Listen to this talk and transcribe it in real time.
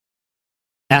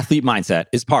Athlete Mindset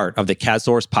is part of the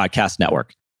CASSource Podcast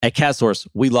Network. At CASSource,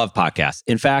 we love podcasts.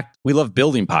 In fact, we love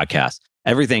building podcasts,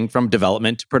 everything from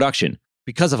development to production.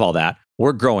 Because of all that,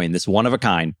 we're growing this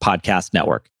one-of-a-kind podcast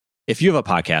network. If you have a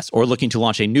podcast or looking to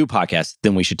launch a new podcast,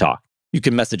 then we should talk. You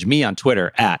can message me on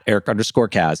Twitter at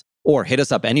Eric_Kaz, or hit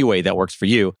us up any way that works for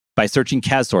you by searching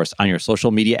CASSource on your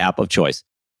social media app of choice.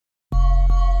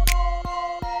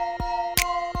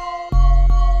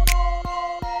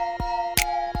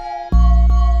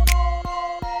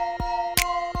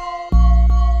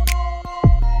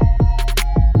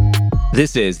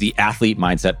 This is the Athlete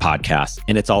Mindset Podcast,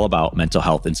 and it's all about mental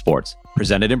health in sports.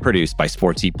 Presented and produced by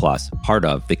Sports Eat Plus, part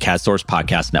of the CASSource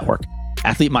Podcast Network.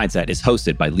 Athlete Mindset is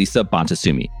hosted by Lisa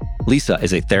Bontasumi. Lisa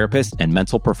is a therapist and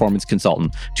mental performance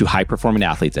consultant to high-performing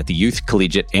athletes at the youth,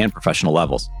 collegiate, and professional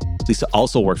levels. Lisa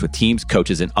also works with teams,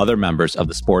 coaches, and other members of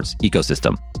the sports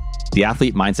ecosystem. The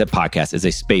Athlete Mindset Podcast is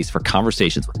a space for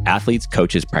conversations with athletes,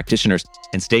 coaches, practitioners,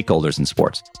 and stakeholders in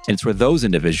sports. And it's where those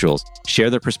individuals share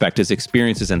their perspectives,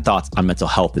 experiences, and thoughts on mental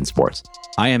health in sports.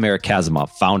 I am Eric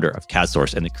Kazimov, founder of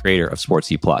CASSource and the creator of Sports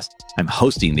E+. I'm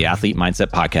hosting the Athlete Mindset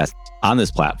Podcast on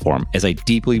this platform as I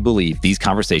deeply believe these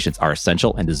conversations are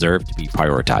essential and deserve to be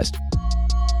prioritized.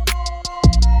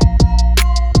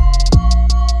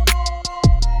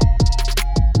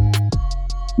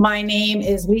 My name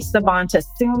is Lisa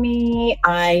Bontasumi.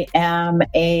 I am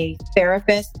a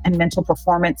therapist and mental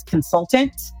performance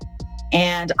consultant,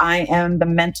 and I am the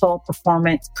mental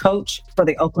performance coach for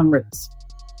the Oakland Roots.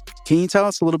 Can you tell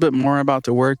us a little bit more about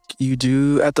the work you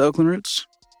do at the Oakland Roots?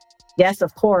 Yes,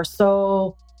 of course.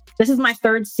 So this is my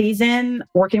third season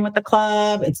working with the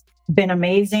club. It's been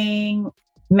amazing.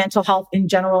 Mental health in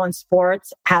general in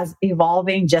sports has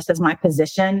evolving just as my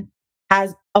position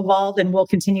has evolved and will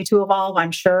continue to evolve,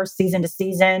 I'm sure, season to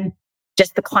season.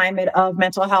 Just the climate of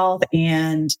mental health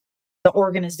and the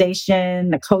organization,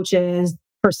 the coaches,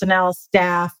 personnel,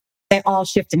 staff, they all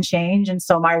shift and change. And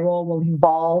so my role will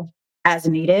evolve as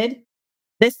needed.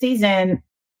 This season,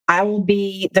 I will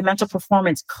be the mental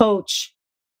performance coach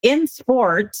in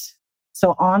sport,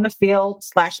 so on the field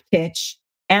 / pitch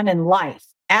and in life.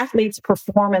 Athletes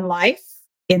perform in life,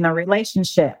 in their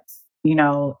relationships, in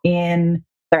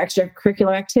their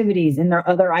extracurricular activities, in their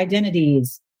other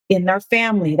identities, in their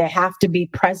family. They have to be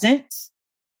present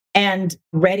and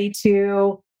ready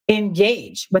to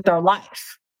engage with their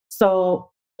life.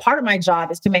 So part of my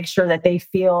job is to make sure that they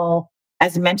feel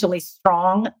as mentally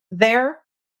strong there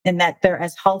and that they're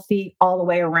as healthy all the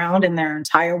way around in their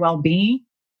entire well-being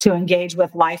to engage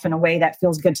with life in a way that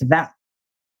feels good to them.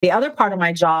 The other part of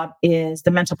my job is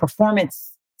the mental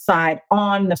performance side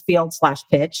on the field /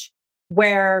 pitch,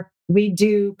 where we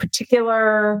do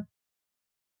particular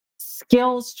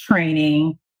skills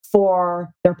training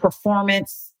for their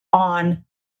performance on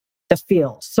the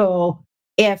field. So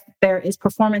if there is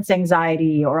performance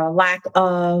anxiety or a lack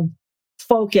of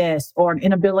focus or an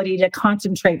inability to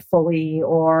concentrate fully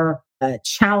or a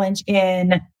challenge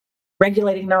in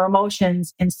regulating their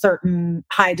emotions in certain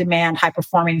high demand, high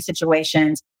performing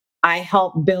situations, I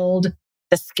help build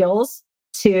the skills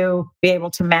to be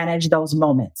able to manage those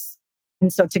moments.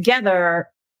 And so together,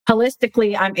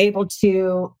 holistically, I'm able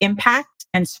to impact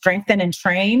and strengthen and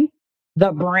train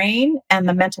the brain and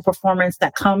the mental performance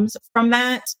that comes from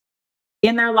that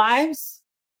in their lives,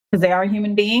 because they are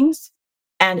human beings,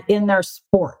 and in their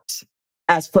sport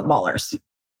as footballers.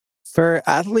 For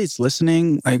athletes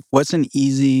listening, what's an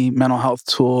easy mental health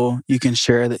tool you can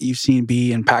share that you've seen be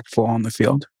impactful on the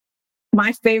field?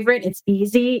 My favorite, it's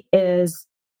easy, is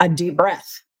a deep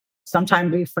breath.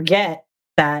 Sometimes we forget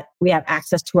that we have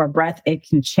access to our breath. It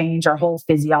can change our whole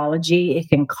physiology. It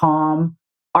can calm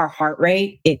our heart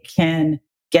rate. It can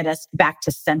get us back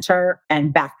to center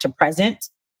and back to present.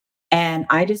 And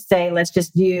I just say, let's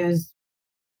just use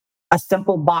a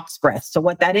simple box breath. So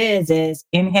what that is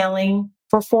inhaling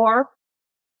for 4,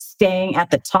 staying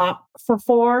at the top for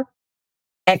 4,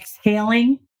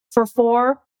 exhaling for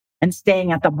 4, and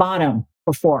staying at the bottom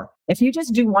for 4. If you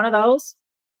just do one of those,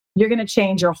 you're going to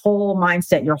change your whole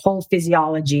mindset, your whole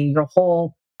physiology, your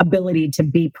whole ability to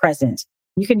be present.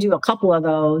 You can do a couple of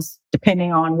those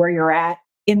depending on where you're at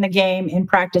in the game, in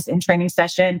practice, in training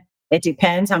session. It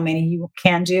depends how many you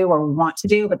can do or want to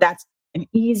do, but that's an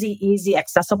easy,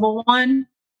 accessible one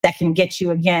that can get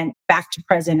you again back to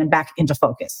present and back into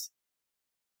focus.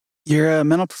 You're a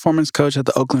mental performance coach at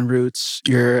the Oakland Roots.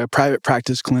 You're a private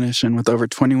practice clinician with over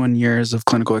 21 years of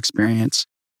clinical experience.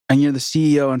 And you're the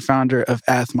CEO and founder of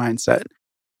Ath Mindset.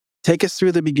 Take us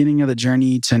through the beginning of the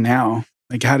journey to now.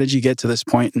 How did you get to this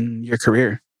point in your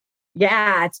career?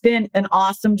 Yeah, it's been an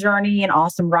awesome journey, an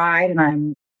awesome ride. And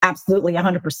I'm absolutely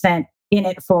 100% in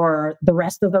it for the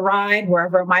rest of the ride,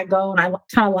 wherever it might go. And I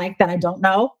kind of like that I don't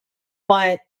know.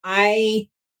 But I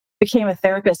became a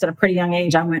therapist at a pretty young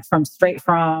age. I went straight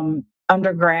from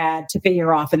undergrad, took a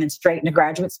year off, and then straight into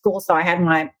graduate school. So I had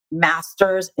my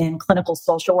master's in clinical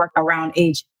social work around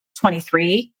age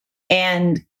 23.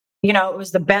 And, it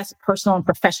was the best personal and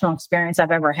professional experience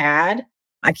I've ever had.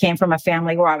 I came from a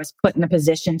family where I was put in a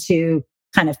position to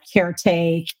kind of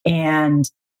caretake and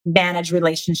manage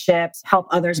relationships, help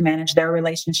others manage their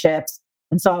relationships.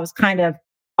 And so I was kind of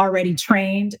already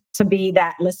trained to be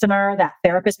that listener, that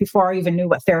therapist before I even knew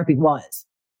what therapy was.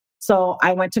 So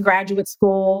I went to graduate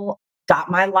school,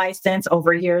 got my license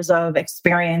over years of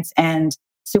experience and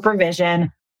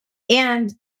supervision.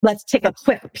 And let's take a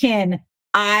quick pin.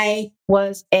 I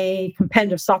was a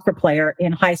competitive soccer player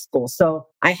in high school. So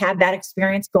I had that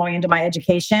experience going into my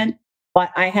education,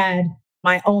 but I had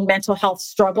my own mental health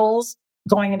struggles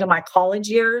going into my college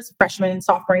years, freshman and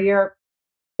sophomore year,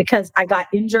 because I got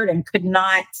injured and could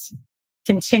not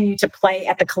continue to play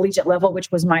at the collegiate level,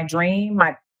 which was my dream.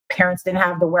 My parents didn't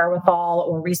have the wherewithal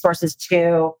or resources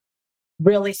to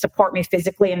really support me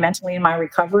physically and mentally in my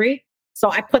recovery.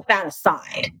 So I put that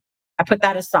aside.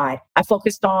 I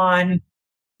focused on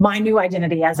my new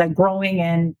identity as a growing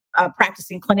and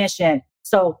practicing clinician.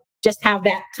 So just have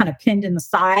that kind of pinned in the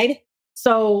side.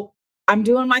 So I'm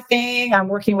doing my thing. I'm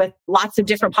working with lots of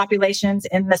different populations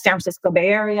in the San Francisco Bay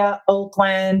Area,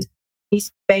 Oakland,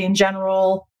 East Bay in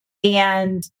general.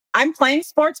 And I'm playing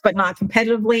sports, but not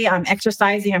competitively. I'm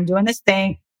exercising. I'm doing this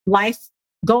thing. Life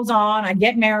goes on. I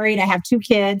get married. I have 2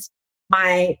 kids.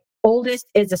 My oldest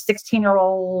is a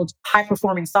 16-year-old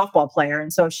high-performing softball player.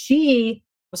 And so she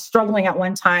was struggling at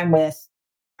one time with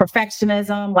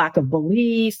perfectionism, lack of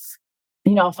belief.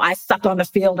 If I suck on the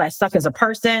field, I suck as a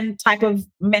person type of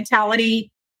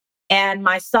mentality. And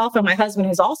myself and my husband,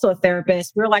 who's also a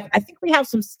therapist, we were like, I think we have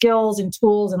some skills and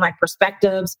tools and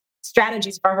perspectives,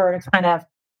 strategies for her to kind of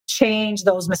change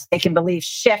those mistaken beliefs,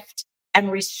 shift and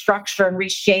restructure and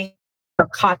reshape her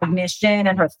cognition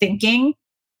and her thinking.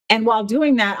 And while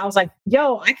doing that, I was like,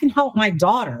 I can help my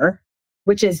daughter,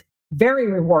 which is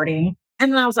very rewarding.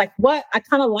 And then I was like, what? I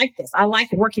kind of like this. I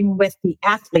like working with the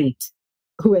athlete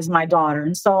who is my daughter.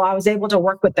 And so I was able to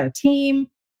work with their team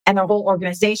and their whole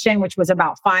organization, which was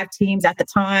about 5 teams at the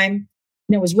time.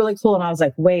 And it was really cool. And I was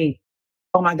like, wait,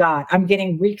 oh my God, I'm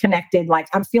getting reconnected. Like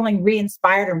I'm feeling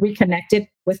re-inspired and reconnected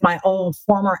with my own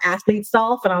former athlete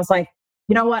self. And I was like,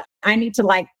 you know what? I need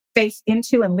to face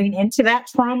into and lean into that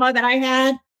trauma that I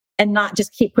had and not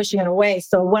just keep pushing it away.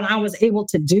 So when I was able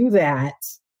to do that,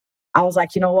 I was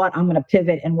like, you know what? I'm going to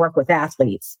pivot and work with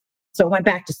athletes. So I went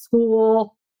back to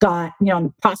school, got, in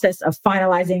the process of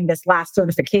finalizing this last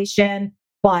certification,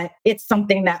 but it's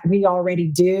something that we already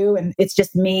do. And it's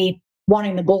just me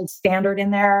wanting the gold standard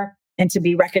in there and to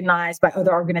be recognized by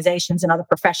other organizations and other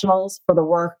professionals for the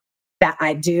work that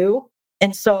I do.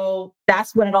 And so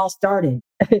that's when it all started.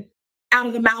 Out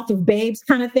of the mouth of babes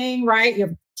kind of thing, right?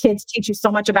 Your kids teach you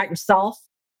so much about yourself.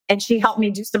 And she helped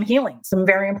me do some healing, some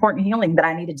very important healing that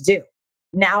I needed to do.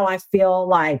 Now I feel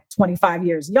like 25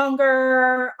 years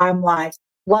younger. I'm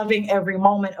loving every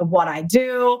moment of what I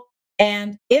do.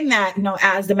 And in that,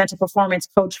 as the mental performance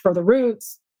coach for the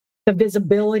Roots, the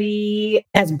visibility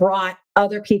has brought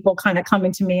other people kind of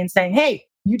coming to me and saying, hey,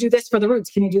 you do this for the Roots.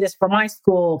 Can you do this for my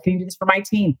school? Can you do this for my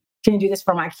team? Can you do this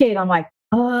for my kid? I'm like,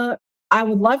 I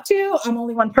would love to. I'm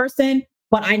only one person,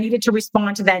 but I needed to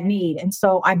respond to that need. And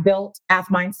so I built Ath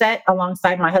Mindset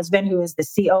alongside my husband, who is the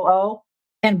COO,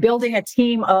 and building a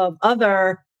team of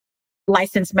other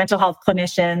licensed mental health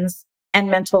clinicians and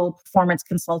mental performance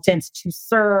consultants to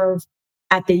serve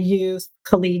at the youth,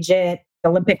 collegiate,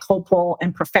 Olympic hopeful,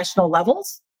 and professional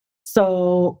levels.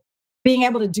 So being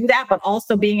able to do that, but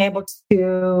also being able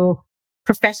to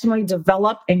professionally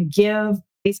develop and give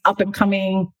these up and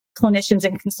coming clinicians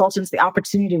and consultants the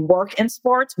opportunity to work in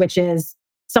sports, which is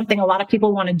something a lot of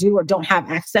people want to do or don't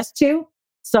have access to.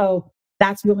 So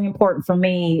that's really important for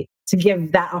me to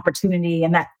give that opportunity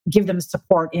and that give them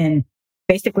support in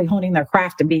basically honing their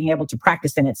craft and being able to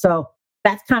practice in it. So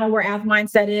that's kind of where Ath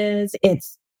Mindset is.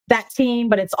 It's that team,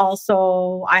 but it's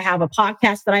also, I have a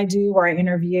podcast that I do where I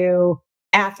interview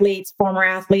athletes, former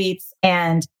athletes,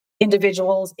 and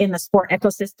individuals in the sport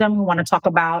ecosystem who want to talk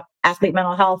about athlete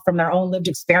mental health from their own lived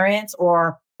experience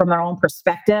or from their own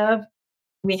perspective.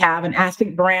 We have an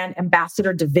athlete brand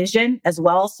ambassador division as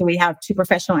well. So we have 2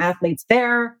 professional athletes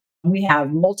there. We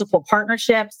have multiple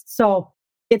partnerships. So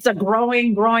it's a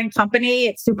growing company.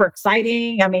 It's super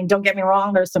exciting. I mean, don't get me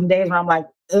wrong. There's some days where I'm like,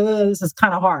 this is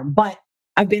kind of hard, but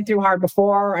I've been through hard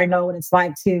before. I know what it's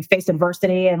like to face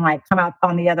adversity and come out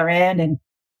on the other end. And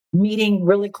meeting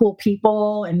really cool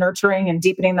people and nurturing and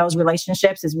deepening those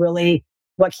relationships is really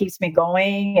what keeps me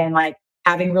going, and like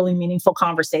having really meaningful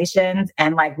conversations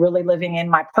and like really living in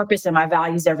my purpose and my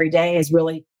values every day is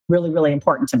really, really, really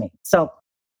important to me. So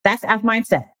that's F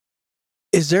mindset.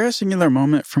 Is there a singular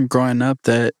moment from growing up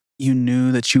that you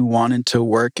knew that you wanted to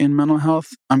work in mental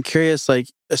health? I'm curious, like,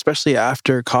 especially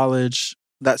after college,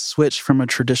 that switch from a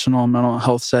traditional mental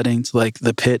health setting to like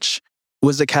the pitch,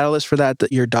 was the catalyst for that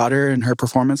your daughter and her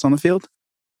performance on the field?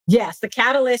 Yes, the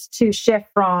catalyst to shift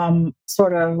from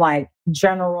sort of like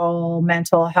general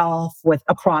mental health with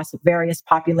across various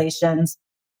populations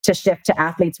to shift to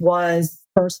athletes was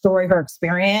her story, her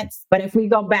experience. But if we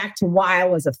go back to why I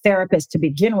was a therapist to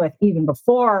begin with, even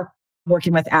before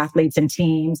working with athletes and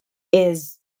teams,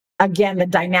 is again the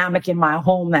dynamic in my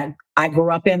home that I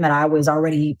grew up in, that I was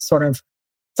already sort of,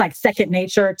 it's like second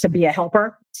nature to be a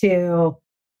helper, to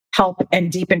help and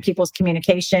deepen people's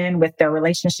communication with their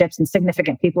relationships and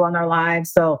significant people in their lives.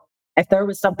 So if there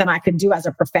was something I could do as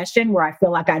a profession where I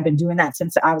feel like I've been doing that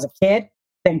since I was a kid,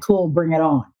 then cool, bring it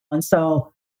on. And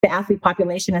so the athlete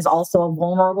population is also a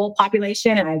vulnerable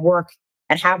population. And I work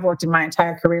and have worked in my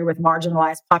entire career with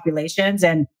marginalized populations.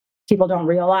 And people don't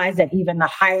realize that even the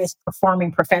highest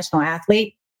performing professional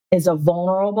athlete is a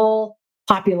vulnerable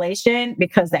population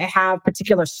because they have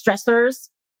particular stressors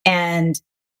and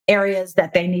areas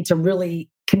that they need to really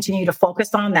continue to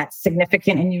focus on that's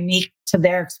significant and unique to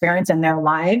their experience and their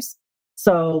lives.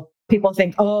 So people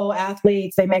think, oh,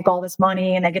 athletes, they make all this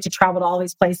money and they get to travel to all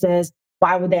these places.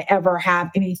 Why would they ever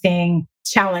have anything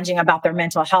challenging about their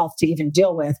mental health to even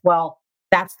deal with? Well,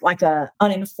 that's like a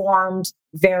uninformed,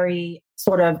 very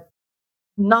sort of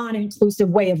non-inclusive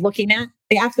way of looking at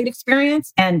the athlete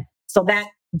experience. And so that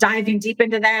diving deep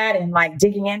into that and like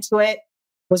digging into it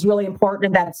was really important.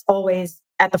 And that it's always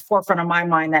at the forefront of my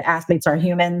mind that athletes are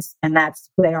humans and that's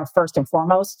who they are first and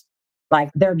foremost. Like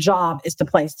their job is to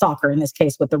play soccer, in this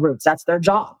case with the Roots. That's their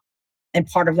job and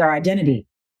part of their identity.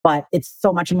 But it's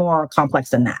so much more complex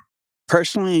than that.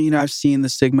 Personally, I've seen the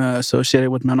stigma associated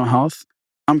with mental health.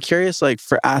 I'm curious, like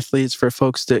for athletes, for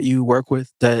folks that you work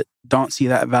with that don't see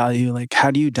that value, like how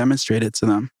do you demonstrate it to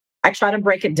them? I try to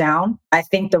break it down. I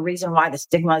think the reason why the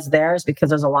stigma is there is because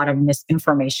there's a lot of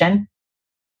misinformation.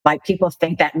 Like people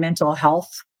think that mental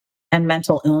health and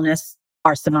mental illness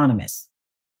are synonymous,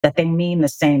 that they mean the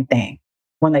same thing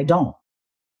when they don't.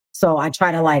 So I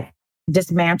try to like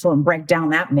dismantle and break down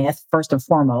that myth first and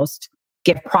foremost,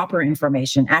 give proper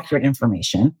information, accurate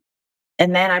information.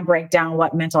 And then I break down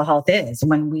what mental health is.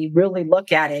 When we really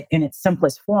look at it in its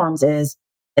simplest forms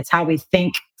it's how we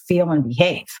think, feel, and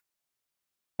behave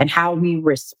and how we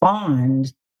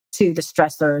respond to the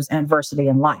stressors and adversity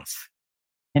in life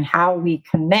and how we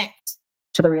connect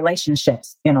to the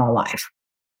relationships in our life.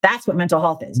 That's what mental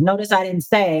health is. Notice I didn't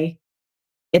say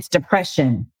it's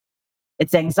depression,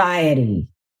 it's anxiety,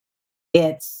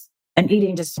 it's an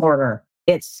eating disorder,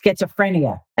 it's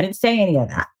schizophrenia. I didn't say any of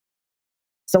that.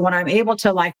 So when I'm able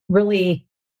to like really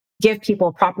give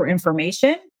people proper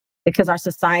information, because our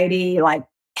society like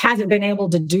hasn't been able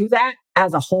to do that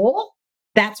as a whole,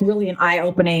 that's really an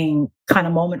eye-opening kind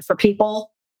of moment for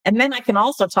people. And then I can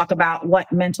also talk about what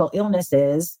mental illness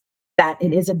is, that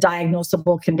it is a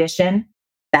diagnosable condition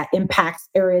that impacts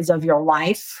areas of your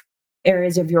life,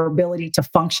 areas of your ability to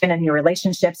function in your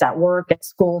relationships at work, at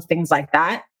school, things like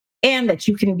that. And that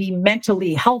you can be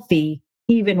mentally healthy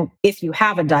even if you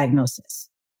have a diagnosis.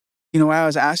 Why I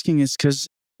was asking is because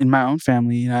in my own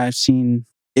family, I've seen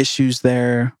issues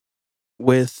there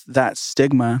with that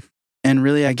stigma. And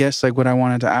really, I guess like what I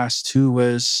wanted to ask too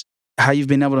was how you've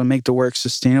been able to make the work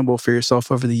sustainable for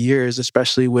yourself over the years,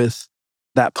 especially with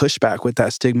that pushback, with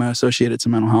that stigma associated to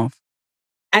mental health.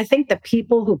 I think the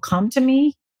people who come to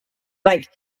me, like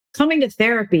coming to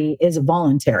therapy is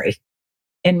voluntary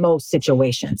in most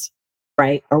situations,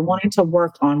 right? Or wanting to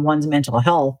work on one's mental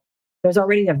health. There's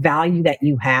already a value that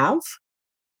you have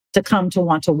to come to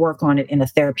want to work on it in a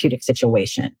therapeutic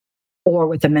situation or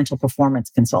with a mental performance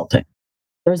consultant.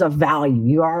 There's a value.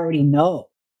 You already know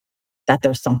that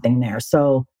there's something there.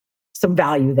 So some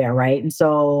value there, right? And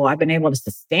so I've been able to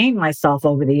sustain myself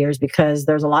over the years because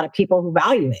there's a lot of people who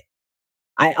value it.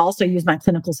 I also use my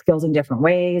clinical skills in different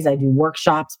ways. I do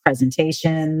workshops,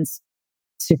 presentations,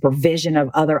 supervision of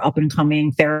other up and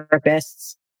coming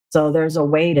therapists. So there's a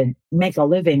way to make a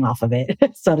living off of it,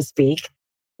 so to speak.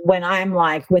 When I'm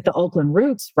like with the Oakland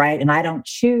Roots, right? And I don't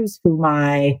choose who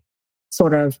my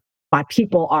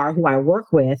people are, who I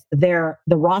work with, the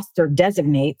roster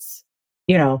designates,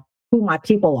 who my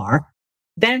people are.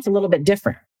 Then it's a little bit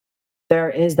different. There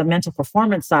is the mental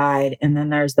performance side, and then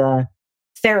there's the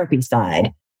therapy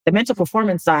side. the mental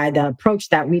performance side, the approach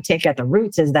that we take at the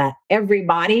Roots is that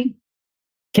everybody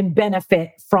can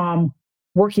benefit from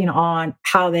working on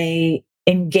how they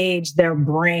engage their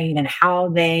brain and how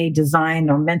they design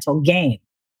their mental game.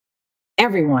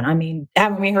 Everyone. I mean,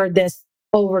 haven't we heard this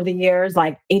over the years?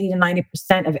 Like 80 to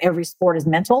 90% of every sport is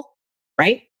mental,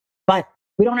 right? But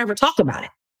we don't ever talk about it.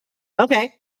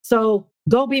 Okay. So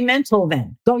go be mental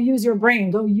then. Go use your brain.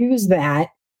 Go use that.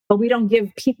 But we don't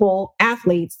give people,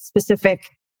 athletes, specific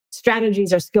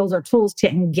strategies or skills or tools to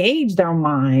engage their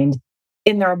mind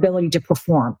in their ability to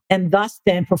perform and thus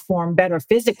then perform better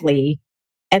physically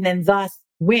and then thus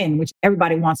win, which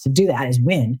everybody wants to do that is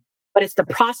win. But it's the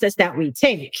process that we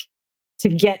take to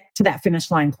get to that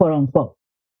finish line, quote unquote.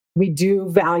 We do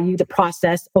value the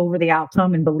process over the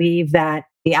outcome and believe that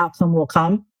the outcome will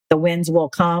come, the wins will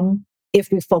come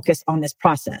if we focus on this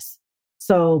process.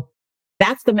 So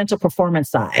that's the mental performance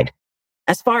side.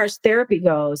 As far as therapy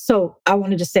goes, so I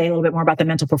wanted to say a little bit more about the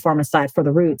mental performance side for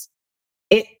the Roots.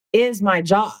 It is my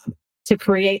job to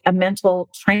create a mental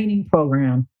training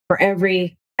program for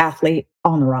every athlete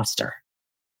on the roster.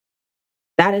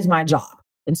 That is my job.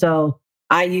 And so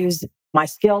I use my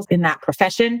skills in that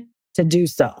profession to do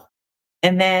so.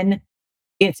 And then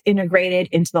it's integrated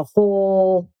into the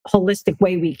whole holistic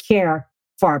way we care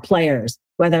for our players,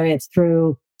 whether it's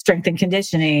through strength and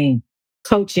conditioning,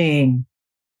 coaching,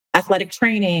 athletic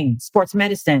training, sports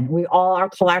medicine. We all are a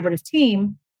collaborative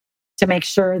team to make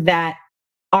sure that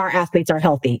our athletes are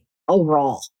healthy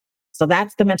overall. So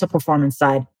that's the mental performance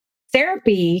side.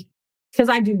 Therapy, because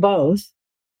I do both,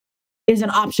 is an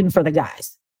option for the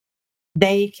guys.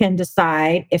 They can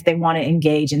decide if they want to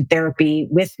engage in therapy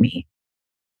with me.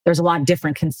 There's a lot of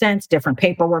different consents, different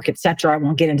paperwork, et cetera. I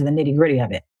won't get into the nitty gritty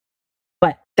of it,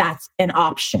 but that's an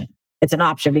option. It's an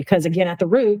option because again, at the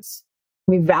Roots,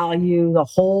 we value the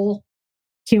whole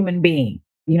human being.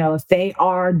 You know, if they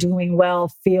are doing well,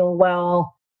 feel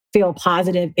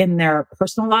positive in their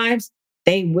personal lives,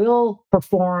 they will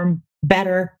perform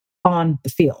better on the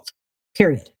field,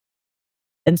 period.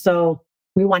 And so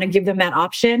we want to give them that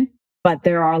option, but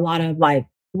there are a lot of like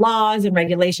laws and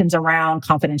regulations around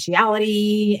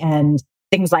confidentiality and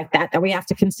things like that that we have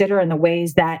to consider in the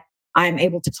ways that I'm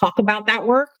able to talk about that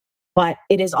work, but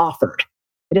it is offered.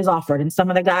 It is offered. And some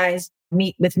of the guys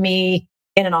meet with me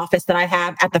in an office that I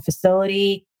have at the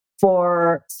facility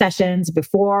for sessions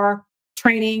before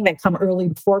training that come early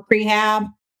before prehab,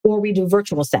 or we do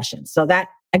virtual sessions. So that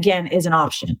again is an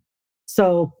option.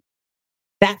 So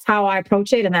that's how I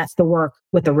approach it. And that's the work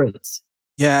with the Roots.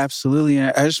 Yeah, absolutely.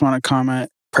 And I just want to comment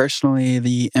personally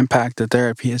the impact that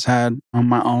therapy has had on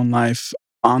my own life,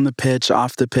 on the pitch,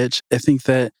 off the pitch. I think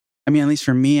that, I mean, at least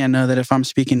for me, I know that if I'm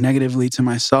speaking negatively to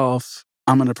myself,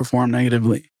 I'm going to perform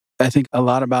negatively. I think a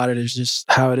lot about it is just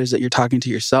how it is that you're talking to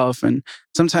yourself. And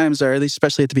sometimes, or at least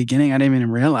especially at the beginning, I didn't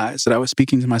even realize that I was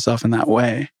speaking to myself in that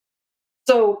way.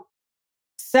 So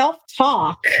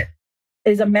self-talk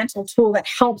is a mental tool that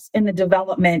helps in the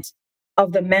development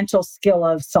of the mental skill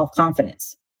of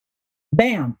self-confidence.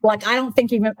 Bam. Like, I don't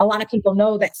think even a lot of people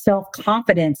know that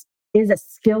self-confidence is a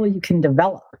skill you can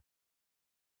develop.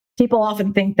 People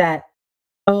often think that,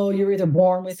 oh, you're either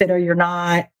born with it or you're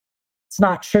not. It's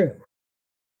not true.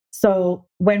 So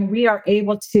when we are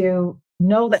able to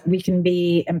know that we can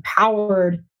be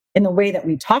empowered in the way that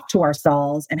we talk to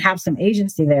ourselves and have some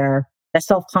agency there, that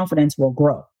self-confidence will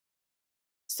grow.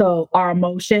 So our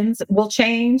emotions will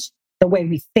change, the way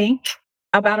we think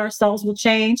about ourselves will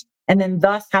change, and then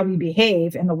thus how we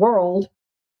behave in the world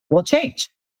will change.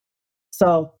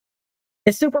 So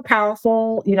it's super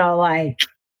powerful. You know, like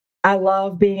I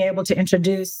love being able to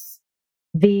introduce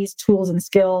these tools and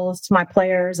skills to my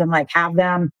players and like have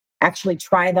them actually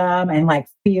try them and like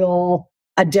feel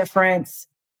a difference.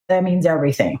 That means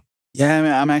everything. Yeah, I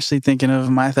mean, I'm actually thinking of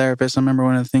my therapist. I remember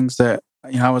one of the things that,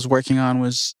 I was working on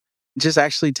was just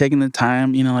actually taking the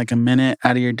time, like a minute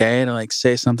out of your day to like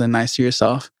say something nice to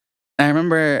yourself. And I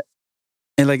remember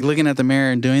like looking at the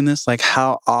mirror and doing this, like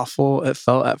how awful it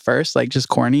felt at first, like just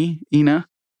corny,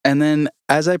 And then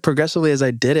as I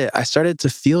did it, I started to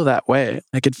feel that way.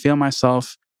 I could feel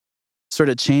myself sort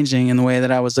of changing in the way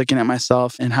that I was looking at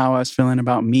myself and how I was feeling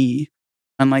about me.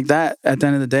 And like that, at the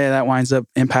end of the day, that winds up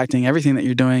impacting everything that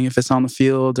you're doing. If it's on the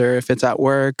field or if it's at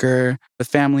work or with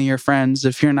family or friends,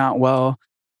 if you're not well,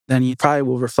 then you probably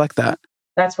will reflect that.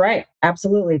 That's right.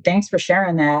 Absolutely. Thanks for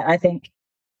sharing that. I think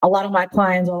a lot of my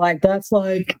clients are like, that's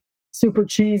like super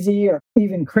cheesy or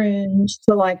even cringe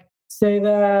to like say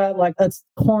that, like that's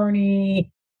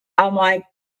corny. I'm like,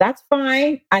 that's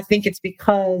fine. I think it's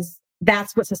because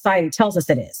that's what society tells us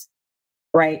it is,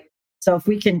 right? So if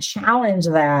we can challenge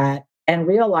that and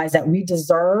realize that we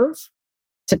deserve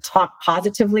to talk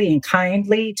positively and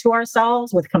kindly to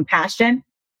ourselves with compassion,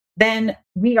 then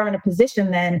we are in a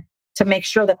position then to make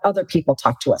sure that other people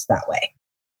talk to us that way.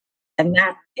 And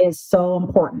that is so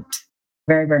important.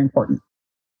 Very, very important.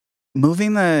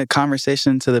 Moving the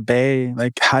conversation to the Bay,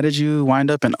 like how did you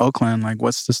wind up in Oakland? Like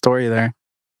what's the story there?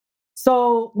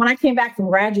 So when I came back from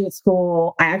graduate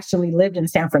school, I actually lived in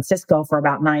San Francisco for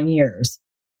about 9 years.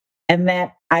 And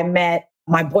then I met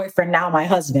my boyfriend, now my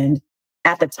husband,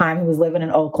 at the time who was living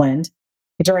in Oakland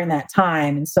during that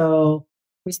time. And so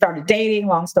we started dating,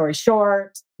 long story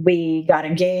short, we got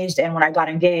engaged. And when I got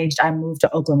engaged, I moved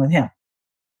to Oakland with him.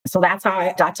 So that's how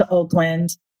I got to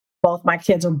Oakland. Both my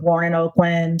kids were born in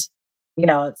Oakland. You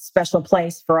know, it's a special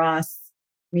place for us.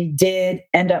 We did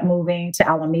end up moving to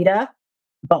Alameda,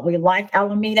 but we like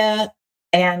Alameda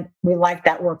and we like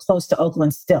that we're close to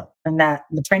Oakland still and that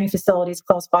the training facility is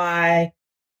close by,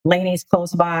 Laney's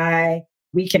close by.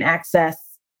 We can access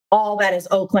all that is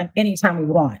Oakland anytime we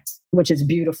want, which is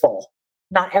beautiful.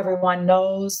 Not everyone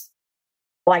knows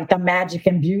like the magic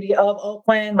and beauty of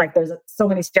Oakland. Like there's so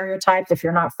many stereotypes if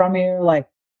you're not from here, like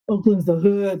Oakland's the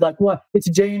hood, like what? It's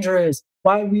dangerous.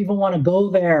 Why would we even want to go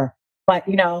there? But,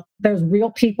 you know, there's real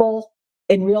people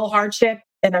in real hardship.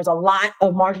 And there's a lot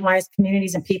of marginalized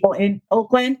communities and people in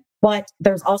Oakland, but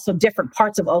there's also different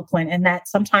parts of Oakland. And that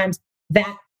sometimes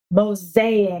that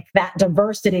mosaic, that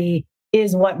diversity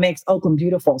is what makes Oakland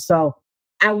beautiful. So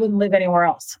I wouldn't live anywhere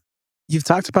else. You've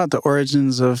talked about the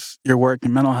origins of your work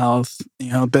in mental health, you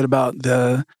know, a bit about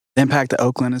the impact that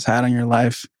Oakland has had on your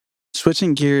life.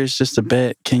 Switching gears just a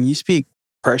bit, can you speak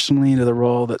personally to the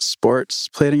role that sports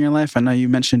played in your life? I know you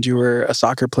mentioned you were a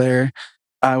soccer player.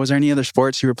 Was there any other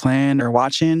sports you were playing or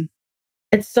watching?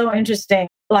 It's so interesting.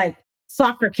 Like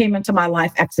soccer came into my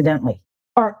life accidentally,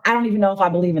 or I don't even know if I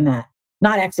believe in that.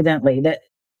 Not accidentally, that,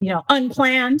 you know,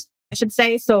 unplanned, I should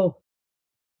say. So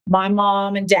my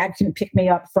mom and dad couldn't pick me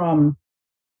up from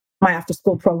my after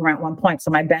school program at one point.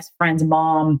 So my best friend's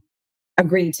mom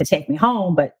agreed to take me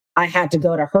home, but I had to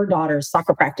go to her daughter's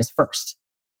soccer practice first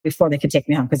before they could take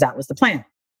me home because that was the plan.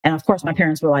 And of course, my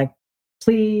parents were like,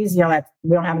 please, you know,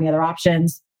 we don't have any other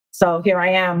options. So here I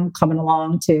am coming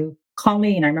along to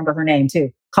Colleen. I remember her name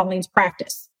too, Colleen's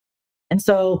practice. And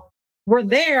so we're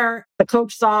there. The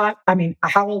coach saw, I mean,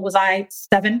 how old was I?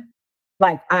 7.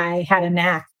 Like I had a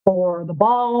knack for the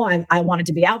ball. I wanted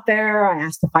to be out there. I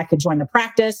asked if I could join the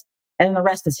practice and the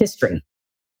rest is history.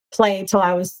 Played till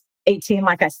I was 18,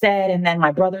 like I said. And then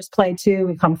my brothers played too.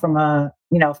 We come from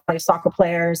play soccer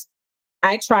players.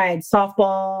 I tried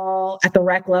softball at the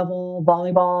rec level,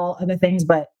 volleyball, other things,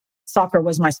 but soccer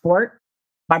was my sport.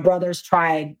 My brothers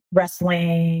tried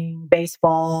wrestling,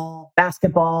 baseball,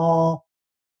 basketball,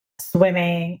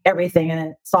 swimming, everything.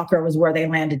 And soccer was where they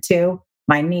landed too.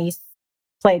 My niece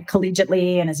played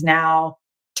collegiately and is now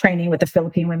training with the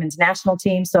Philippine women's national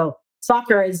team. So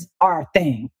soccer is our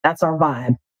thing. That's our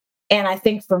vibe. And I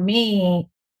think for me,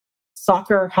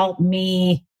 soccer helped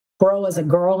me grow as a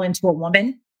girl into a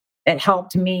woman. It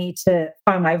helped me to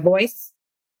find my voice.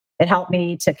 It helped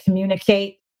me to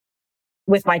communicate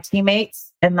with my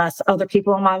teammates and thus other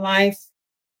people in my life.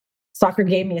 Soccer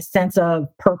gave me a sense of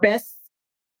purpose.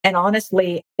 And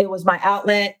honestly, it was my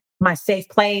outlet, my safe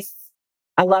place.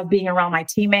 I loved being around my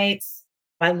teammates.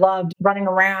 I loved running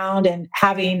around and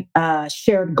having a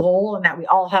shared goal and that we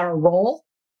all had a role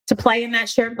to play in that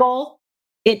shared goal.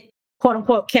 It, quote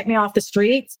unquote, kept me off the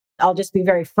streets. I'll just be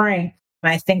very frank.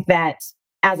 I think that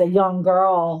as a young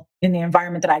girl in the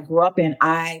environment that I grew up in,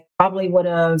 I probably would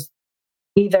have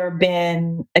either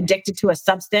been addicted to a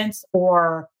substance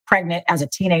or pregnant as a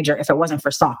teenager if it wasn't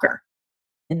for soccer.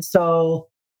 And so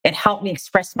it helped me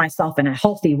express myself in a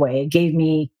healthy way. It gave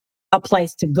me a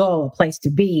place to go, a place to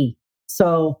be.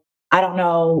 So I don't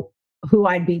know who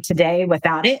I'd be today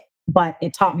without it, but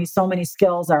it taught me so many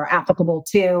skills that are applicable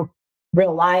to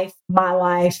real life, my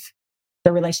life,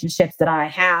 the relationships that I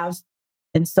have.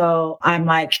 And so I'm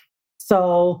like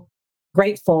so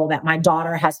grateful that my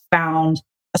daughter has found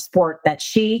a sport that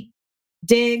she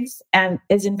digs and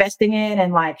is investing in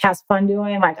and like has fun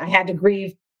doing. Like I had to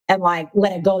grieve and like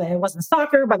let it go that it wasn't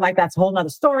soccer, but like that's a whole nother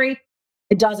story.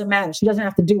 It doesn't matter. She doesn't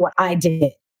have to do what I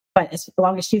did. But as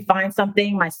long as she finds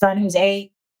something, my son who's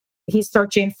 8, he's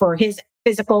searching for his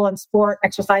physical and sport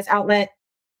exercise outlet.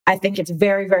 I think it's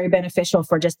very, very beneficial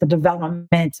for just the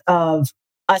development of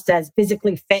us as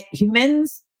physically fit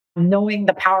humans, knowing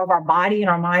the power of our body and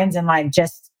our minds and like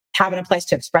just having a place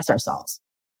to express ourselves.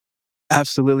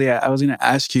 Absolutely. I was going to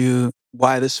ask you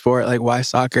why this sport, like why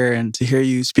soccer, and to hear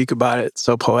you speak about it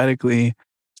so poetically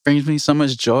brings me so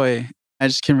much joy. I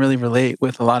just can really relate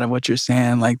with a lot of what you're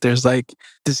saying. Like there's like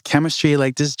this chemistry,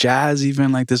 like this jazz,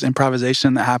 even like this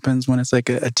improvisation that happens when it's like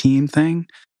a team thing.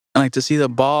 And like to see the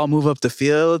ball move up the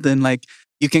field and like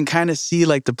you can kind of see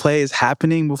like the plays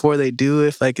happening before they do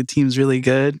if like a team's really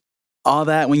good. All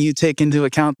that when you take into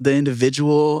account the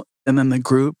individual and then the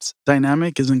group's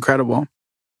dynamic is incredible.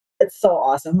 It's so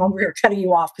awesome. Well, we were cutting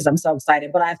you off because I'm so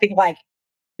excited, but I think like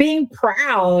being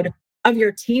proud of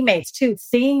your teammates too,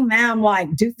 seeing them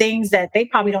like do things that they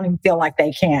probably don't even feel like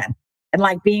they can. And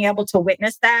like being able to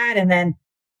witness that. And then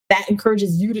that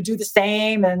encourages you to do the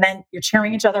same. And then you're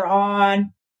cheering each other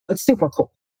on. It's super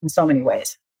cool in so many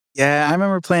ways. Yeah, I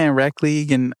remember playing rec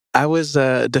league and I was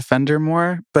a defender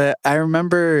more, but I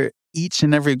remember each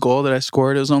and every goal that I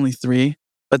scored, it was only 3.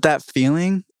 But that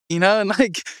feeling, and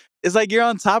like, it's like you're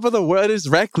on top of the world. It's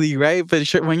rec league, right? But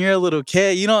when you're a little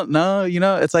kid, you don't know,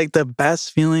 it's like the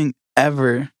best feeling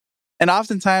ever. And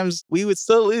oftentimes we would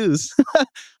still lose,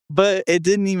 but it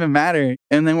didn't even matter.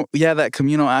 And then, yeah, that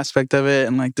communal aspect of it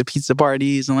and like the pizza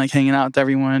parties and like hanging out with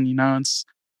everyone,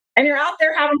 And you're out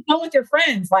there having fun with your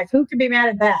friends. Like, who could be mad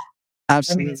at that?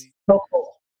 Absolutely. I mean, it's so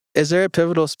cool. Is there a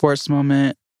pivotal sports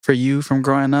moment for you from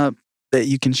growing up that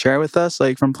you can share with us,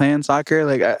 like from playing soccer?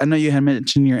 Like, I know you had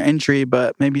mentioned your injury,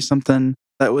 but maybe something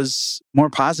that was more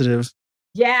positive.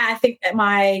 Yeah, I think that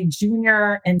my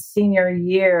junior and senior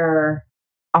year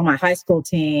on my high school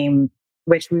team,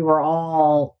 which we were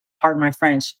all, pardon my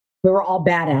French, we were all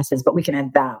badasses, but we can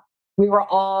add that. We were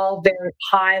all very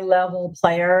high level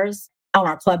players on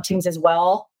our club teams as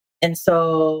well. And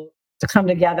so to come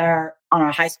together on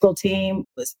our high school team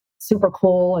was super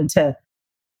cool, and to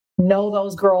know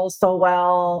those girls so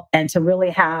well and to really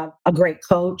have a great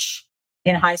coach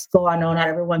in high school. I know not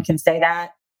everyone can say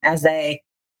that as they,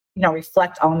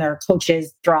 reflect on their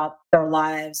coaches throughout their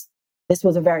lives. This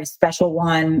was a very special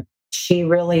one. She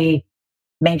really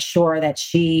made sure that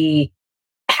she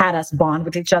had us bond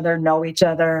with each other, know each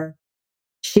other.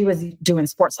 She was doing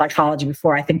sports psychology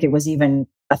before I think it was even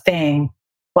a thing.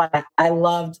 But I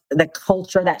loved the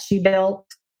culture that she built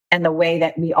and the way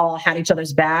that we all had each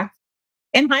other's back.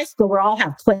 In high school, we all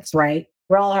have cliques, right?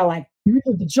 We're all like, you're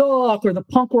the jock or the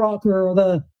punk rocker or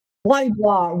the blah,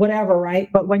 blah, or whatever, right?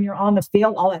 But when you're on the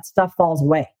field, all that stuff falls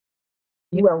away.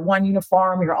 You wear one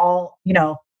uniform, you're all,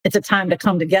 it's a time to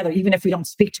come together, even if we don't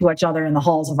speak to each other in the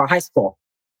halls of our high school.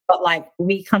 But like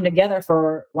we come together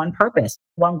for one purpose,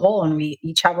 one goal, and we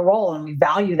each have a role and we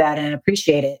value that and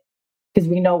appreciate it because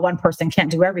we know one person can't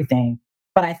do everything.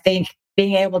 But I think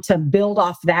being able to build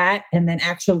off that and then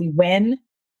actually win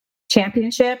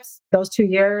championships, those 2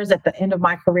 years at the end of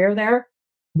my career there,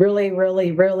 really,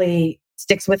 really, really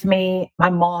sticks with me.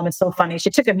 My mom, it's so funny. She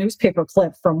took a newspaper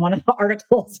clip from one of the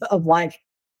articles of like,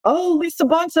 oh, Lisa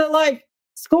Bonta like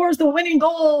scores the winning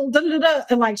goal, da, da, da.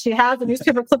 And like she has a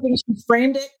newspaper clipping, she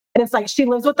framed it, and it's like she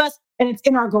lives with us and it's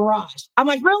in our garage. I'm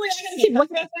like, really? I gotta keep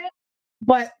looking at that?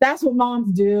 But that's what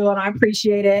moms do, and I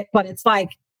appreciate it. But it's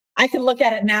like I can look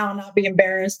at it now and not be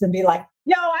embarrassed and be like,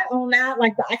 yo, I own that.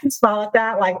 Like I can smile at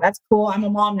that. Like that's cool. I'm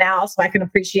a mom now, so I can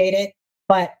appreciate it.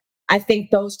 But I think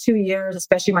those 2 years,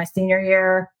 especially my senior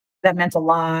year, that meant a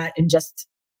lot. And just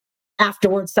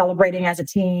afterwards celebrating as a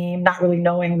team, not really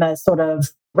knowing the sort of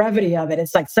brevity of it.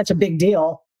 It's like such a big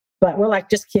deal. But we're like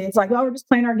just kids, like, oh, we're just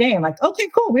playing our game. Like, okay,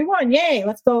 cool. We won. Yay.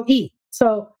 Let's go eat.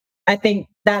 So I think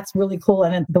that's really cool.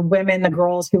 And the women, the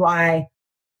girls who I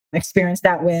experienced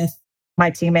that with,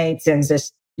 my teammates, is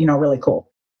just, really cool.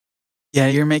 Yeah,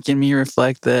 you're making me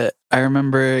reflect that I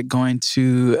remember going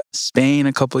to Spain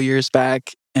a couple years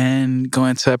back and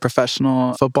going to a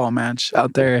professional football match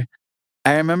out there.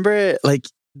 I remember like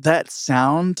that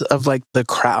sound of like the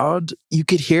crowd, you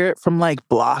could hear it from like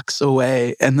blocks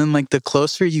away. And then like the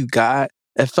closer you got,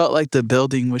 it felt like the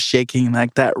building was shaking,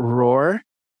 like that roar.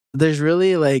 There's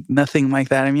really like nothing like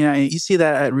that. I mean, you see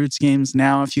that at Roots games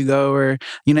now if you go, or,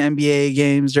 NBA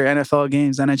games or NFL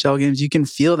games, NHL games, you can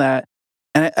feel that.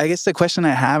 And I guess the question I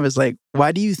have is like,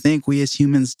 why do you think we as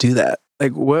humans do that?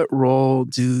 Like, what role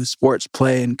do sports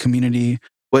play in community?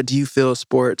 What do you feel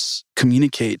sports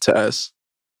communicate to us?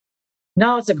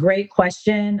 No, it's a great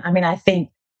question. I mean, I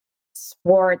think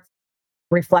sport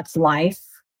reflects life,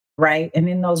 right? And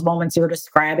in those moments you're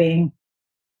describing,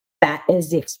 that is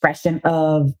the expression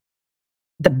of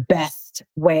the best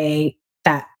way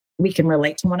that we can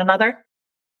relate to one another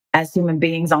as human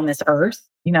beings on this earth.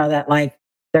 That like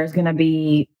there's going to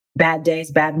be bad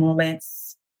days, bad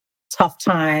moments, tough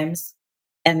times,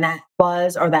 and that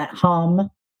buzz or that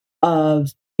hum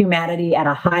of humanity at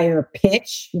a higher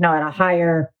pitch, at a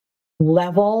higher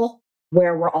level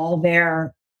where we're all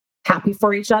there happy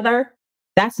for each other.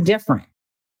 That's different.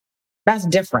 That's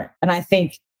different. And I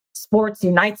think sports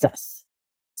unites us.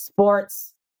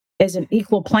 sports is an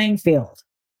equal playing field.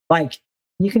 Like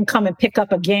you can come and pick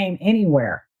up a game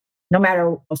anywhere, no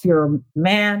matter if you're a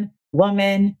man,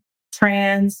 woman,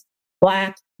 trans,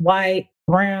 black, white,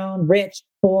 brown, rich,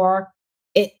 poor,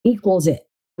 it equals it.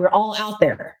 We're all out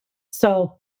there.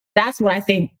 So that's what I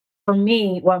think for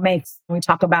me, what makes, when we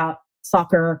talk about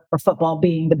soccer or football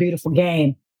being the beautiful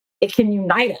game, it can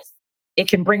unite us. It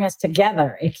can bring us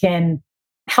together. It can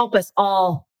help us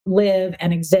all live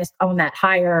and exist on that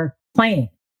higher plane.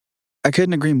 I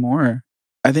couldn't agree more.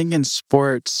 I think in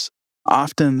sports,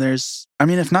 often there's, I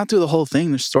mean, if not through the whole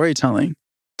thing, there's storytelling.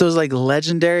 Those like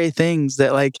legendary things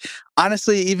that like,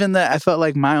 honestly, even that I felt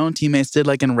like my own teammates did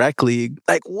like in rec league.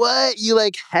 Like, what? You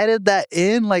like headed that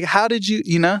in? Like, how did you,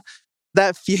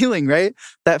 that feeling, right?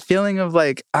 That feeling of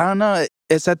like, I don't know,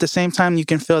 it's at the same time you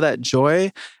can feel that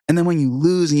joy. And then when you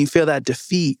lose and you feel that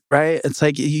defeat, right? It's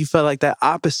like you feel like that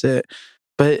opposite.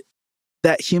 But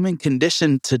that human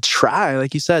condition to try,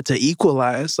 like you said, to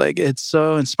equalize, like it's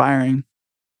so inspiring.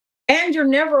 And you're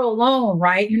never alone,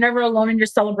 right? You're never alone in your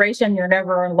celebration. You're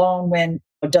never alone when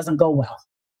it doesn't go well,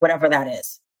 whatever that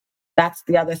is. That's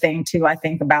the other thing too, I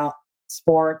think about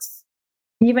sports.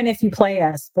 Even if you play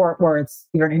a sport where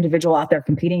you're an individual out there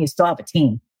competing, you still have a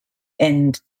team.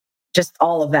 And just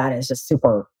all of that is just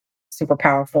super, super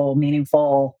powerful,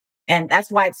 meaningful. And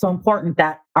that's why it's so important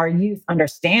that our youth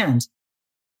understand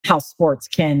how sports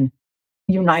can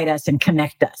unite us and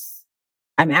connect us.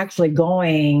 I'm actually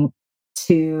going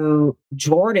to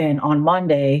Jordan on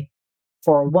Monday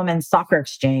for a women's soccer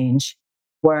exchange,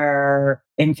 where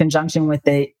in conjunction with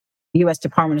the U.S.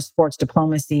 Department of Sports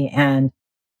Diplomacy and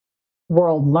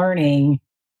World Learning,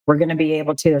 we're going to be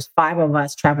able to, there's 5 of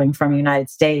us traveling from the United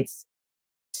States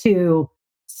to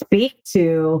speak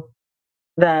to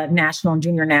the national and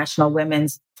junior national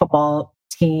women's football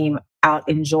team out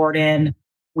in Jordan.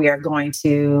 We are going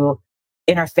to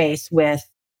interface with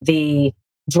the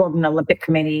Jordan Olympic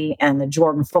Committee and the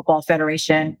Jordan Football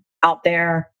Federation out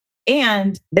there.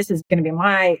 And this is going to be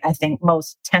my, I think,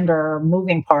 most tender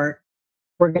moving part.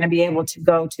 We're going to be able to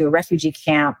go to a refugee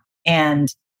camp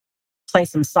and play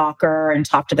some soccer and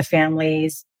talk to the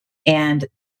families and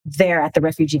there at the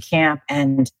refugee camp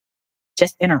and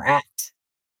just interact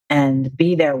and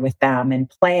be there with them and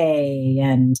play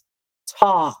and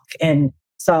talk. And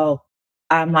so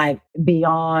I'm like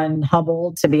beyond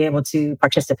humbled to be able to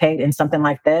participate in something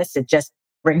like this. It just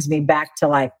brings me back to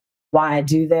like why I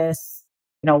do this,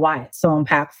 why it's so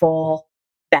impactful,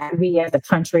 that we as a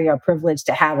country are privileged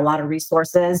to have a lot of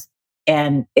resources.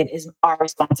 And it is our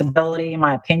responsibility, in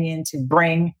my opinion, to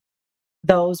bring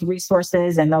those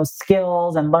resources and those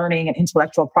skills and learning and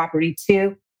intellectual property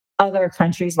to other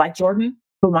countries like Jordan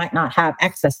who might not have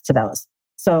access to those.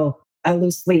 So I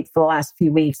lose sleep for the last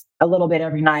few weeks, a little bit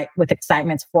every night with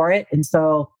excitement for it. And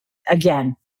so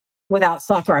again, without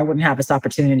soccer, I wouldn't have this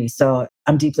opportunity. So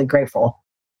I'm deeply grateful.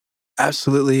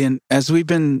 Absolutely. And as we've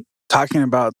been talking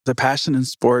about, the passion in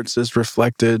sports is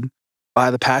reflected by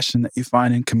the passion that you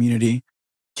find in community.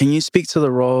 Can you speak to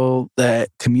the role that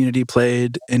community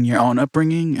played in your own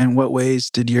upbringing, and what ways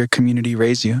did your community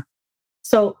raise you?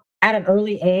 So at an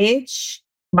early age,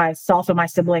 myself and my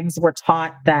siblings were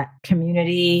taught that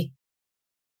community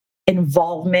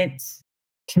involvement,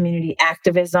 community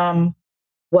activism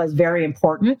was very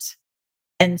important.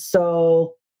 And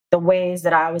so the ways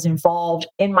that I was involved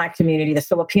in my community, the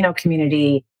Filipino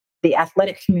community, the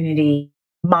athletic community,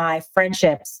 my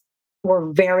friendships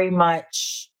were very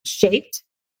much shaped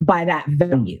by that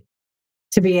value.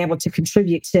 To be able to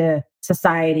contribute to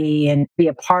society and be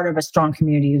a part of a strong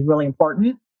community is really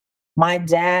important. My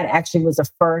dad actually was the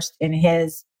first in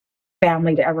his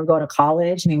family to ever go to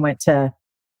college, and he went to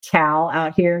Cal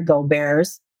out here, go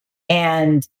Bears.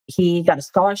 And he got a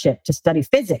scholarship to study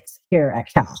physics here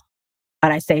at Cal.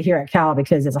 And I say here at Cal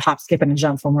because it's a hop, skip, and a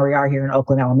jump from where we are here in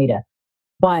Oakland, Alameda.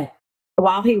 But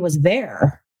while he was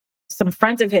there, some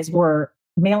friends of his were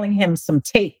mailing him some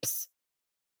tapes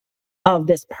of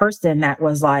this person that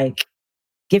was like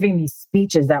giving these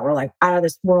speeches that were like out of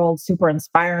this world, super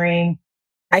inspiring.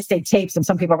 I say tapes, and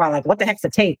some people are probably like, what the heck's a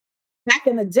tape? Back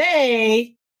in the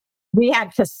day, we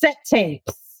had cassette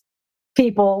tapes,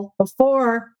 people,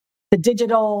 before the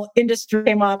digital industry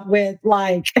came up with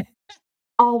like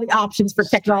all the options for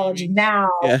technology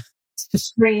now to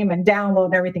stream and download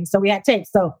and everything. So we had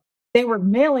tapes. So they were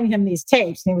mailing him these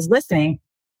tapes and he was listening.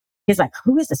 He's like,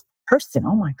 who is this person?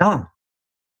 Oh my God.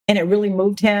 And it really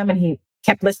moved him, and he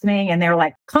kept listening, and they were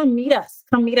like, come meet us.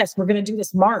 Come meet us. We're going to do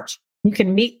this march. You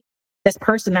can meet this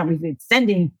person that we've been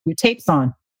sending you tapes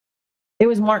on. It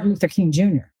was Martin Luther King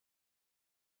Jr.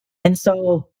 And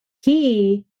so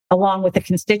he, along with the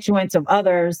constituents of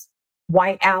others,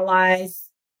 white allies,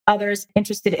 Others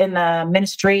interested in the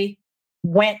ministry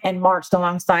went and marched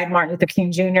alongside Martin Luther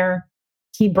King Jr.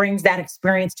 He brings that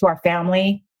experience to our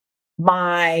family.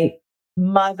 My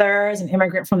mother is an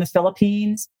immigrant from the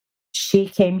Philippines. She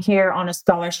came here on a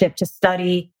scholarship to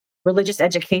study religious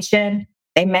education.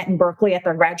 They met in Berkeley at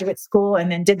their graduate school and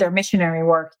then did their missionary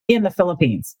work in the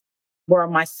Philippines, where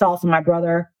myself and my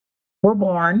brother were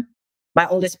born, my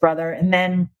oldest brother. And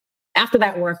then after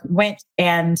that work, went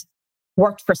and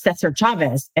worked for Cesar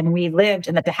Chavez. And we lived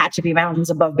in the Tehachapi Mountains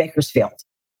above Bakersfield.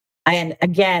 And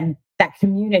again, that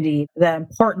community, the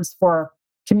importance for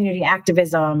community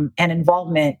activism and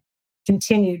involvement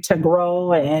continued to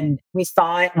grow. And we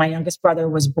saw it. My youngest brother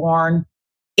was born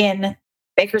in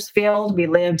Bakersfield. We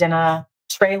lived in a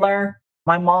trailer.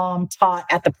 My mom taught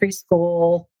at the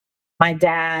preschool. My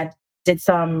dad did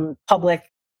some public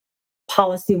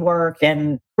policy work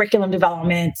and curriculum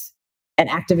development and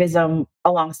activism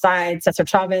alongside Cesar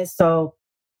Chavez. So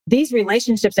these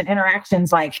relationships and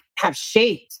interactions have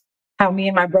shaped how me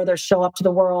and my brother show up to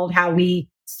the world, how we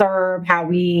serve, how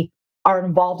we are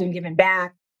involved in giving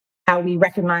back, how we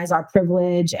recognize our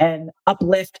privilege and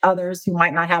uplift others who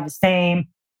might not have the same.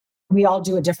 We all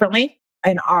do it differently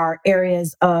in our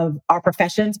areas of our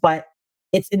professions, but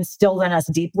it's instilled in us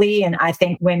deeply. And I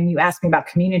think when you ask me about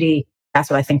community, that's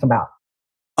what I think about.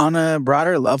 On a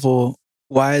broader level,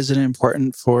 why is it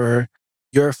important for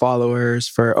your followers,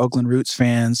 for Oakland Roots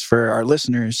fans, for our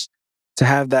listeners to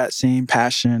have that same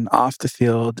passion off the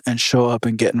field and show up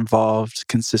and get involved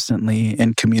consistently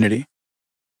in community?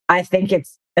 I think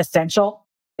it's essential.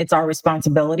 It's our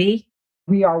responsibility.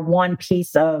 We are one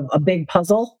piece of a big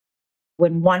puzzle.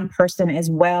 When one person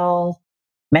is well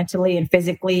mentally and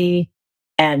physically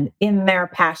and in their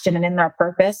passion and in their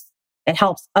purpose, it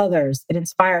helps others. It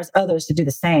inspires others to do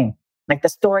the same. Like the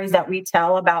stories that we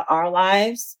tell about our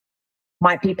lives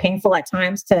might be painful at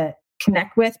times to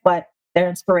connect with, but they're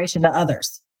inspiration to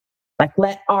others. Like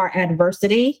let our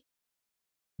adversity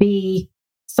be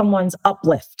someone's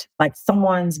uplift, like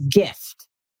someone's gift.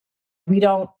 We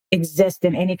don't exist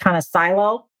in any kind of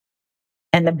silo.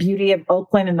 And the beauty of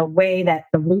Oakland and the way that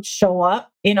the Roots show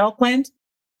up in Oakland,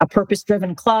 a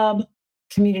purpose-driven club,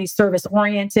 community service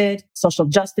oriented, social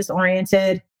justice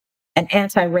oriented, an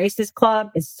anti-racist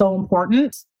club is so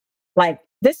important. Like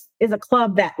this is a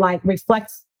club that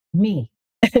reflects me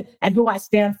and who I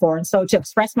stand for. And so to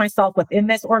express myself within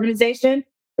this organization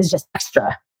is just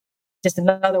extra, just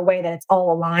another way that it's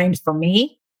all aligned for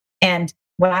me. And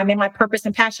when I'm in my purpose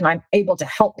and passion, I'm able to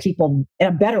help people in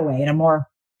a better way, in a more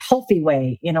healthy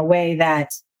way, in a way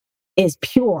that is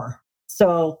pure.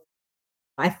 So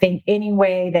I think any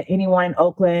way that anyone in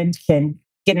Oakland can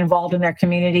get involved in their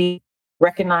community,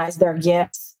 recognize their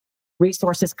gifts,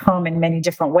 resources come in many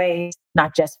different ways,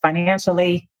 not just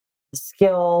financially, the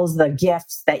skills, the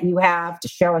gifts that you have to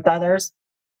share with others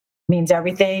means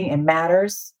everything and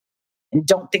matters. And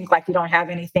don't think like you don't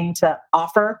have anything to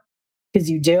offer, because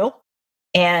you do.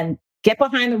 And get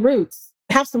behind the Roots,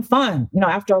 have some fun.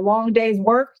 After a long day's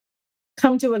work,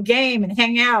 come to a game and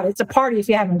hang out. It's a party if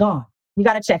you haven't gone. You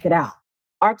got to check it out.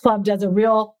 Our club does a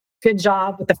real good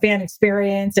job with the fan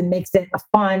experience and makes it a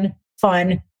fun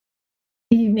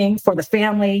evening for the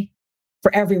family,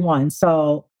 for everyone.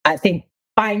 So I think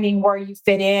finding where you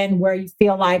fit in, where you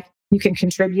feel like you can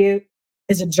contribute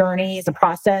is a journey, is a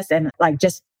process. And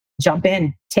just jump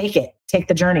in, take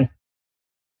the journey.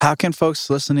 How can folks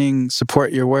listening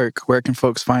support your work? Where can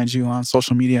folks find you on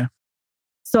social media?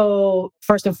 So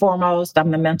first and foremost,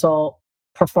 I'm the mental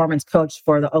performance coach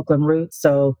for the Oakland Roots.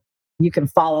 So you can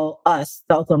follow us,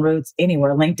 the Oakland Roots,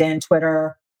 anywhere, LinkedIn,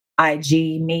 Twitter,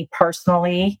 IG, me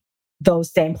personally,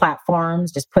 those same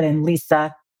platforms. Just put in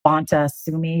Lisa Bonta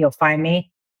Sumi, you'll find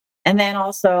me. And then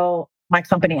also my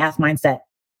company, Ath Mindset,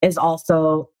 is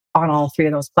also on all three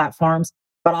of those platforms.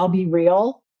 But I'll be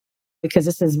real, because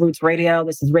this is Roots Radio.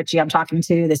 This is Richie I'm talking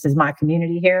to. This is my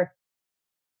community here.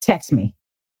 Text me,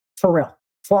 for real.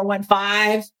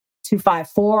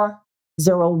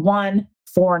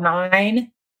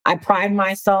 415-254-0149. I pride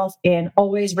myself in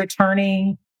always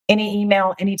returning any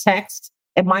email, any text.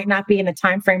 It might not be in the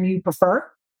time frame you prefer,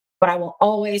 but I will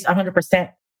always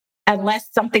 100%,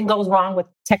 unless something goes wrong with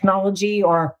technology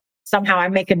or somehow I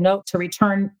make a note to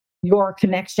return your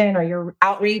connection or your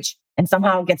outreach and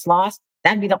somehow it gets lost.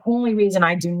 That'd be the only reason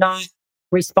I do not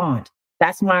respond.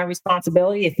 That's my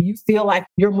responsibility. If you feel like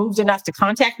you're moved enough to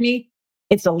contact me,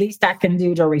 it's the least I can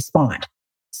do to respond.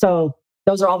 So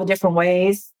those are all the different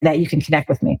ways that you can connect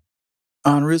with me.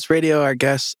 On Roots Radio, our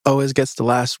guest always gets the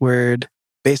last word.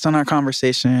 Based on our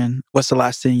conversation, what's the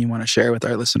last thing you want to share with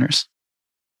our listeners?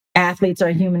 Athletes are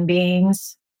human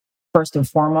beings, first and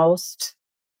foremost,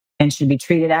 and should be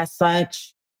treated as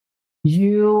such.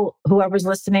 You, whoever's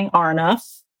listening, are enough.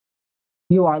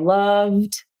 You are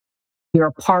loved. You're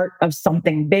a part of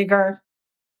something bigger.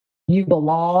 You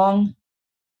belong.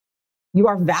 You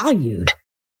are valued.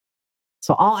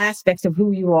 So all aspects of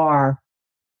who you are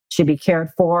should be cared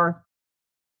for,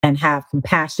 and have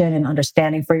compassion and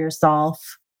understanding for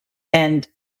yourself, and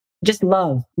just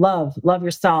love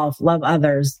yourself, love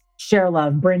others, share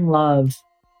love, bring love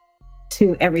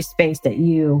to every space that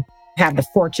you have the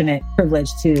fortunate privilege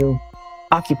to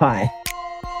occupy.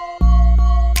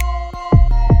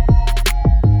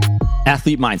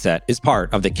 Athlete Mindset is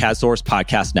part of the CADSource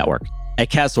Podcast Network. At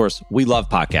CADSource, we love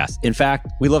podcasts. In fact,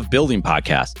 we love building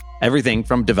podcasts, everything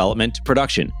from development to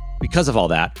production. Because of all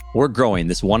that, we're growing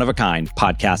this one-of-a-kind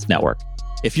podcast network.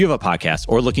 If you have a podcast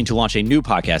or looking to launch a new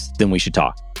podcast, then we should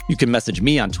talk. You can message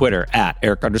me on Twitter at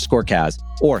Eric_Kaz,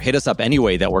 or hit us up any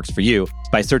way that works for you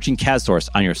by searching CADSource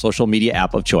on your social media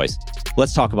app of choice.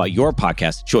 Let's talk about your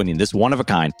podcast joining this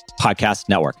one-of-a-kind podcast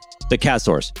network, the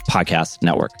CADSource Podcast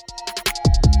Network.